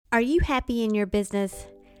Are you happy in your business?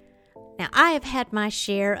 Now, I have had my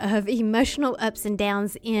share of emotional ups and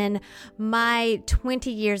downs in my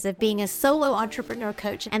 20 years of being a solo entrepreneur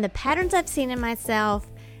coach. And the patterns I've seen in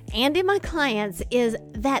myself and in my clients is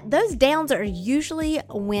that those downs are usually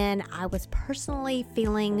when I was personally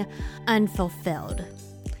feeling unfulfilled.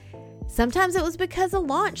 Sometimes it was because of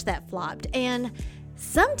launch that flopped, and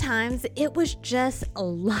sometimes it was just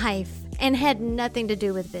life and had nothing to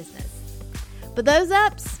do with business. But those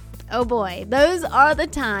ups, oh boy, those are the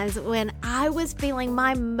times when I was feeling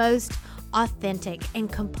my most authentic and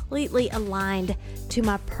completely aligned to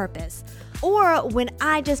my purpose, or when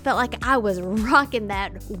I just felt like I was rocking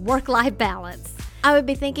that work-life balance. I would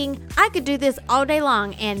be thinking I could do this all day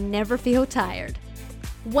long and never feel tired.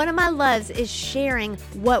 One of my loves is sharing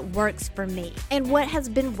what works for me and what has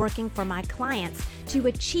been working for my clients to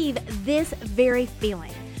achieve this very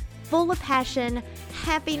feeling, full of passion,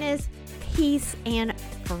 happiness, peace, and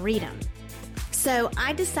freedom. So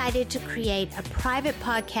I decided to create a private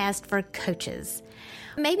podcast for coaches.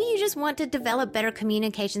 Maybe you just want to develop better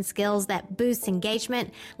communication skills that boosts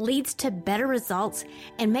engagement, leads to better results,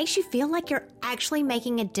 and makes you feel like you're actually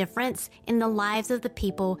making a difference in the lives of the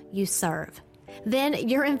people you serve. Then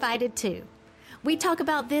you're invited too. We talk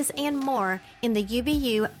about this and more in the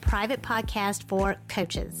UBU private podcast for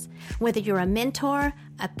coaches. Whether you're a mentor,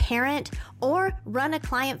 a parent, or run a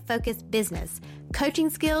client-focused business, coaching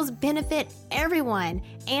skills benefit everyone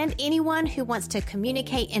and anyone who wants to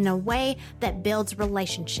communicate in a way that builds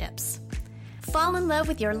relationships. Fall in love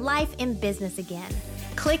with your life and business again.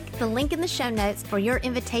 Click the link in the show notes for your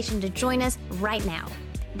invitation to join us right now.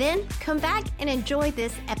 Then come back and enjoy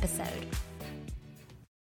this episode.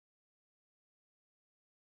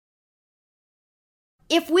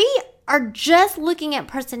 If we are just looking at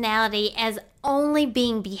personality as only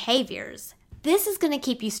being behaviors, this is going to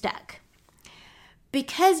keep you stuck.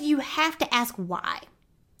 Because you have to ask why.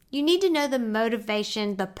 You need to know the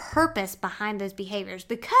motivation, the purpose behind those behaviors,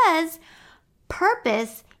 because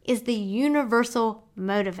purpose is the universal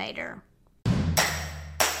motivator.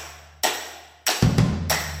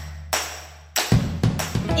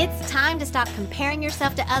 It's time to stop comparing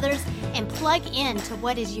yourself to others and plug in to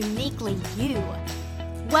what is uniquely you.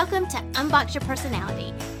 Welcome to Unbox Your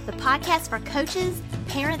Personality, the podcast for coaches,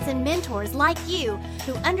 parents, and mentors like you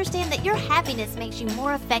who understand that your happiness makes you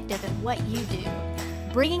more effective at what you do,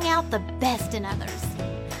 bringing out the best in others.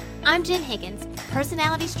 I'm Jen Higgins,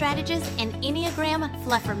 personality strategist and Enneagram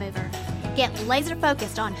fluff remover. Get laser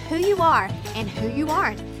focused on who you are and who you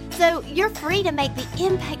aren't, so you're free to make the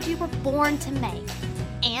impact you were born to make.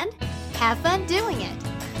 And have fun doing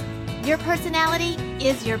it. Your personality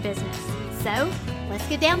is your business, so let's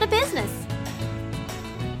get down to business.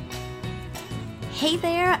 Hey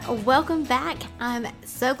there, welcome back. I'm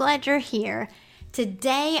so glad you're here.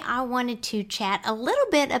 Today I wanted to chat a little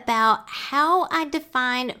bit about how I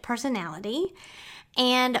define personality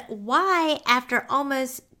and why, after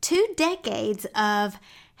almost 2 decades of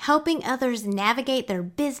helping others navigate their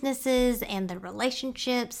businesses and their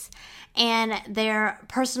relationships and their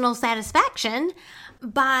personal satisfaction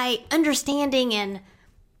by understanding and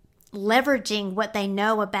leveraging what they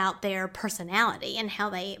know about their personality and how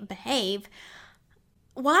they behave,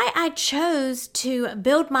 why I chose to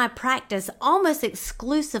build my practice almost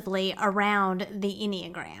exclusively around the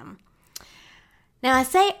Enneagram. Now, I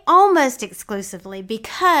say almost exclusively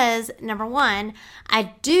because, number one,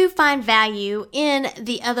 I do find value in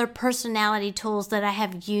the other personality tools that I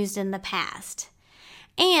have used in the past.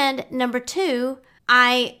 And number two,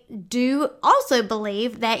 I do also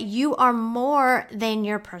believe that you are more than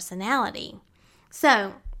your personality.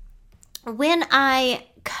 So, when I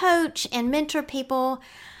coach and mentor people,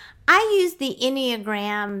 I use the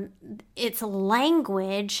Enneagram, its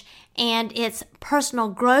language, and its personal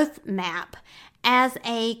growth map as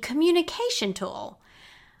a communication tool.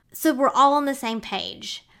 So we're all on the same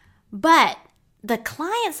page. But the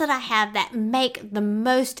clients that I have that make the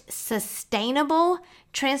most sustainable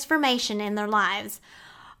transformation in their lives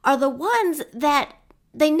are the ones that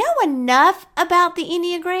they know enough about the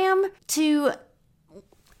Enneagram to,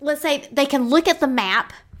 let's say, they can look at the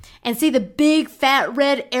map and see the big fat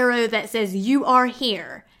red arrow that says you are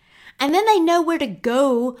here. And then they know where to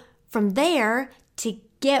go from there to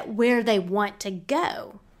get where they want to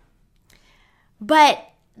go. But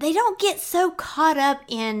they don't get so caught up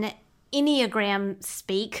in Enneagram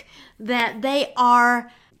speak that they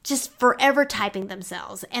are just forever typing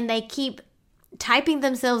themselves, and they keep typing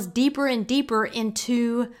themselves deeper and deeper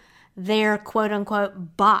into their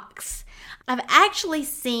quote-unquote box. I've actually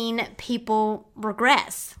seen people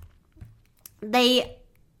regress. They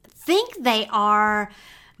think they are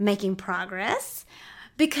making progress,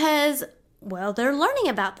 because, well, they're learning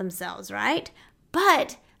about themselves, right?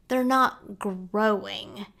 But they're not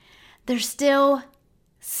growing. They're still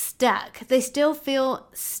stuck. They still feel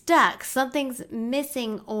stuck. Something's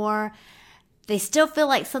missing, or they still feel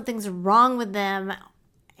like something's wrong with them,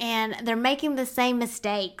 and they're making the same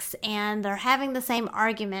mistakes, and they're having the same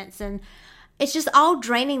arguments, and it's just all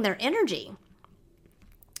draining their energy.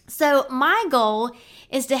 So my goal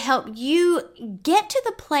is to help you get to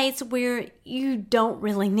the place where you don't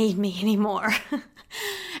really need me anymore.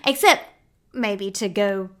 Except maybe to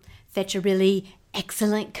go fetch a really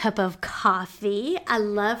excellent cup of coffee. I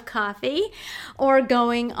love coffee. Or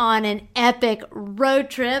going on an epic road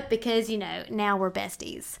trip because, now we're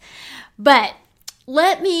besties. But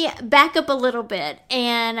let me back up a little bit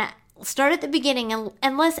and start at the beginning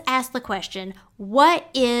and let's ask the question, what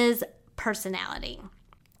is personality?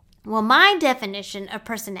 Well, my definition of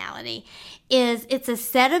personality is it's a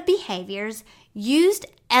set of behaviors used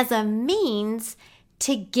as a means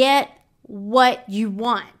to get what you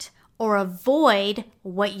want or avoid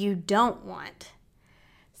what you don't want.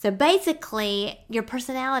 So basically, your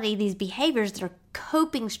personality, these behaviors, are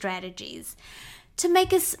coping strategies to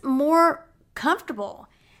make us more comfortable.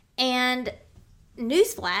 And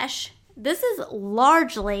newsflash, this is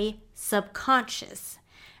largely subconscious.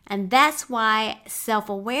 And that's why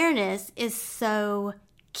self-awareness is so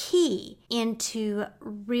key into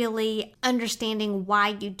really understanding why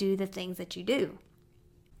you do the things that you do.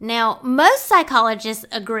 Now, most psychologists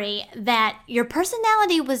agree that your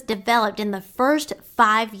personality was developed in the first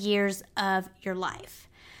 5 years of your life.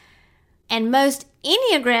 And most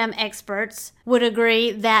Enneagram experts would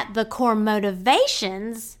agree that the core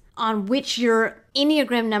motivations on which your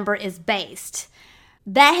Enneagram number is based,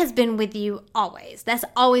 that has been with you always. That's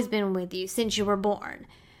always been with you since you were born.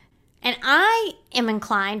 And I am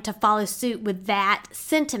inclined to follow suit with that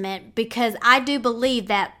sentiment because I do believe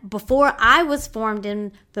that before I was formed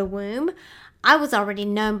in the womb, I was already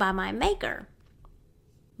known by my maker.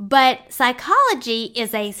 But psychology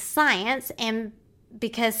is a science, and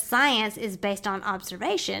because science is based on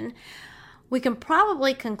observation, we can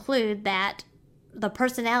probably conclude that the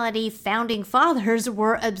personality founding fathers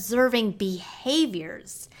were observing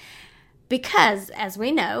behaviors. Because, as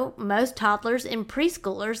we know, most toddlers and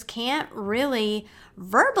preschoolers can't really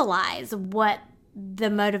verbalize what the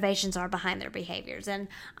motivations are behind their behaviors. And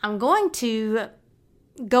I'm going to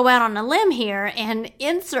go out on a limb here and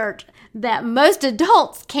insert that most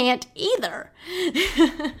adults can't either.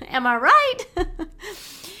 Am I right?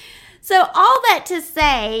 So all that to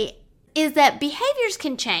say is that behaviors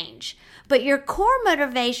can change, but your core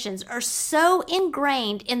motivations are so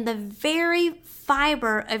ingrained in the very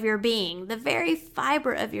fiber of your being, the very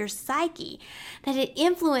fiber of your psyche, that it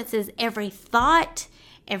influences every thought,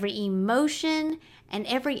 every emotion, and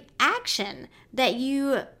every action that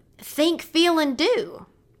you think, feel, and do.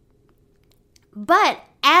 But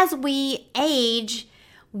as we age,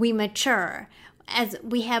 we mature. As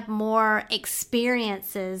we have more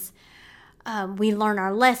experiences, we learn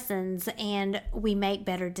our lessons and we make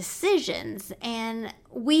better decisions and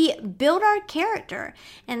we build our character.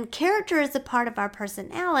 And character is a part of our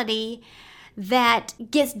personality that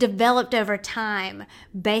gets developed over time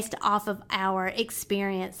based off of our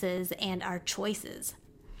experiences and our choices.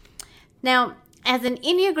 Now, as an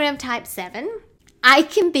Enneagram Type 7, I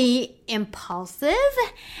can be impulsive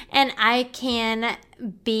and I can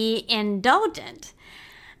be indulgent.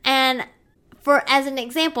 And as an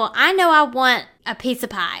example, I know I want a piece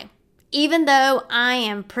of pie, even though I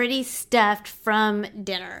am pretty stuffed from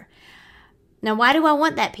dinner. Now, why do I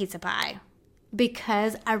want that piece of pie?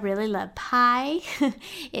 Because I really love pie.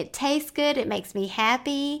 It tastes good. It makes me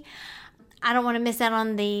happy. I don't want to miss out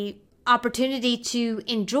on the opportunity to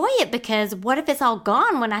enjoy it because what if it's all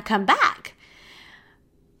gone when I come back?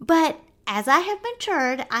 But as I have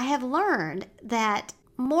matured, I have learned that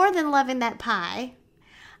more than loving that pie,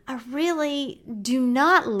 I really do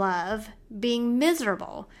not love being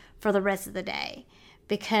miserable for the rest of the day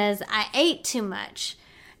because I ate too much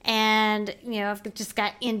and, I've just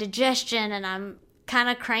got indigestion and I'm kind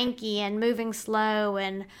of cranky and moving slow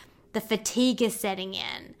and the fatigue is setting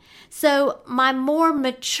in. So my more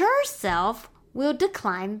mature self will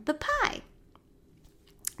decline the pie.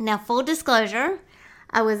 Now, full disclosure,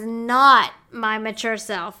 I was not my mature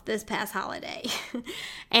self this past holiday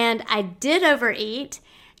and I did overeat.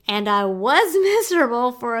 And I was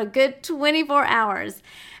miserable for a good 24 hours.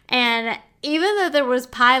 And even though there was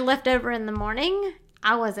pie left over in the morning,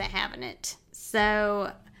 I wasn't having it.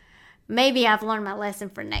 So maybe I've learned my lesson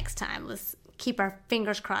for next time. Let's keep our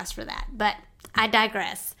fingers crossed for that. But I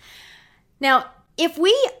digress. Now, if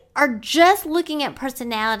we are just looking at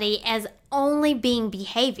personality as only being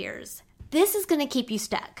behaviors, this is going to keep you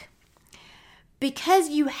stuck. Because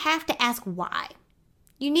you have to ask why.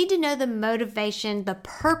 You need to know the motivation, the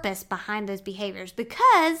purpose behind those behaviors,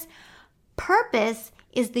 because purpose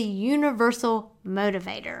is the universal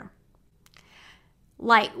motivator.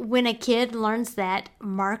 Like when a kid learns that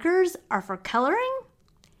markers are for coloring,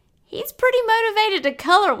 he's pretty motivated to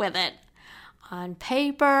color with it. On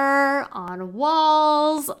paper, on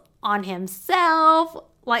walls, on himself,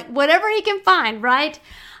 like whatever he can find, right?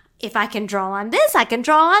 If I can draw on this, I can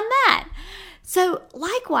draw on that. So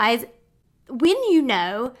likewise, when you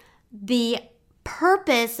know the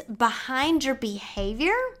purpose behind your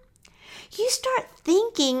behavior, you start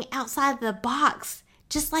thinking outside the box,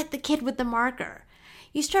 just like the kid with the marker.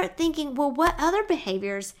 You start thinking, well, what other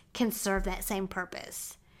behaviors can serve that same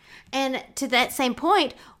purpose? And to that same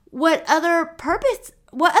point, what other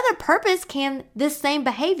purpose can this same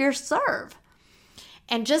behavior serve?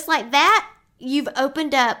 And just like that, you've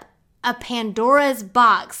opened up a Pandora's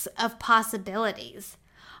box of possibilities,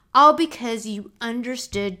 all because you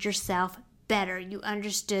understood yourself better. You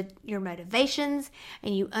understood your motivations,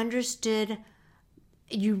 and you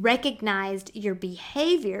recognized your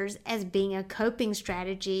behaviors as being a coping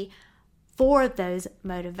strategy for those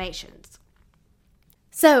motivations.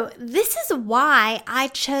 So this is why I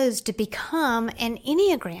chose to become an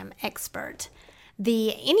Enneagram expert,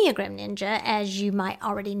 the Enneagram Ninja, as you might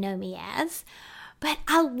already know me as. But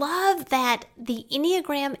I love that the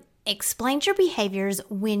Enneagram explains your behaviors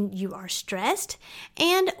when you are stressed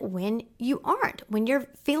and when you aren't, when you're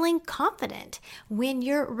feeling confident, when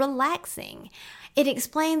you're relaxing. It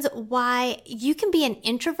explains why you can be an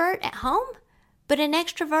introvert at home, but an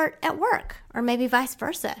extrovert at work, or maybe vice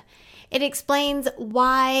versa. It explains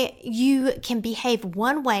why you can behave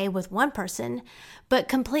one way with one person, but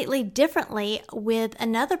completely differently with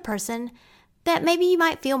another person that maybe you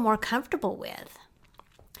might feel more comfortable with.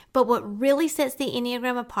 But what really sets the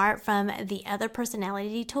Enneagram apart from the other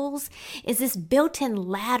personality tools is this built-in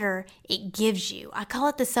ladder it gives you. I call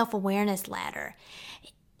it the self-awareness ladder.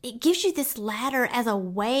 It gives you this ladder as a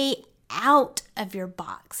way out of your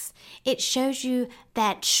box. It shows you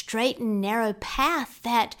that straight and narrow path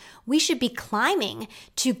that we should be climbing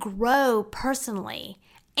to grow personally.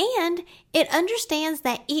 And it understands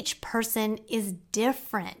that each person is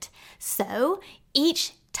different. So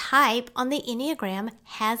each type on the Enneagram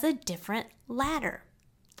has a different ladder.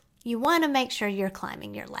 You want to make sure you're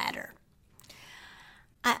climbing your ladder.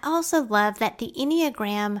 I also love that the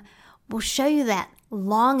Enneagram will show you that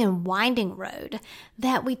long and winding road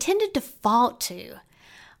that we tend to default to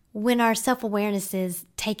when our self-awareness is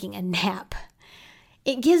taking a nap.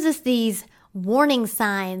 It gives us these warning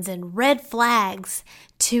signs and red flags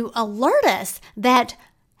to alert us that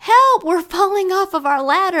help, we're falling off of our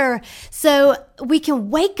ladder, so we can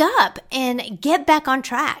wake up and get back on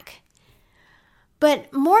track.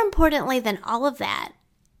 But more importantly than all of that,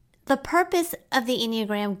 the purpose of the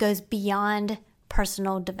Enneagram goes beyond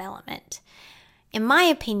personal development. In my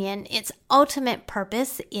opinion, its ultimate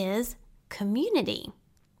purpose is community.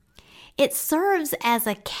 It serves as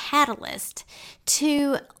a catalyst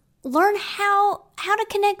to learn how to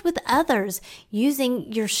connect with others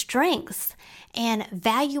using your strengths and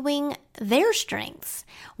valuing their strengths,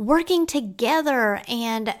 working together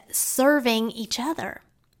and serving each other.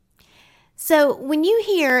 So when you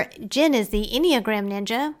hear Jen is the Enneagram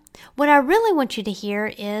Ninja, what I really want you to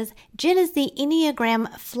hear is Jen is the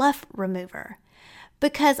Enneagram Fluff Remover.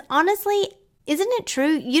 Because honestly, isn't it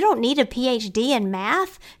true you don't need a PhD in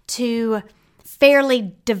math to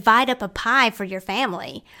fairly divide up a pie for your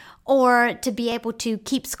family or to be able to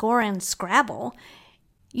keep score in Scrabble?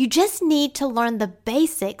 You just need to learn the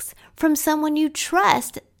basics from someone you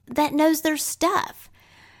trust that knows their stuff.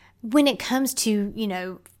 When it comes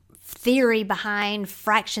to, theory behind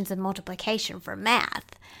fractions and multiplication for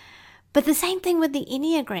math. But the same thing with the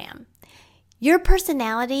Enneagram. Your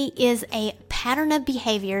personality is a pattern of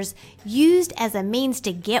behaviors used as a means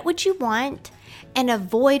to get what you want and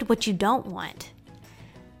avoid what you don't want.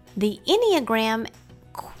 The Enneagram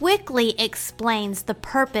quickly explains the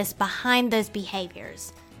purpose behind those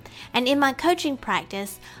behaviors. And in my coaching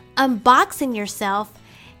practice, unboxing yourself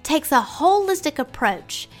takes a holistic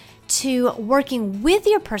approach to working with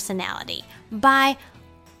your personality by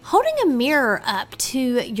holding a mirror up to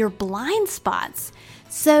your blind spots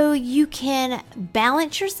so you can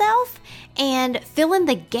balance yourself and fill in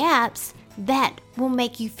the gaps that will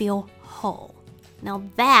make you feel whole. Now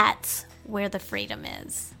that's where the freedom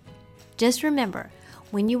is. Just remember,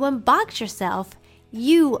 when you unbox yourself,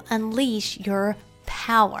 you unleash your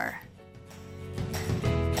power.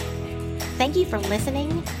 Thank you for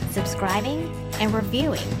listening. subscribing, and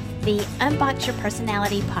reviewing the Unbox Your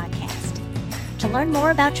Personality podcast. To learn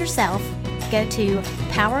more about yourself, go to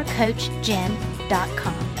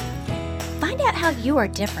powercoachjen.com. Find out how you are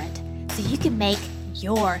different so you can make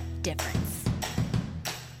your difference.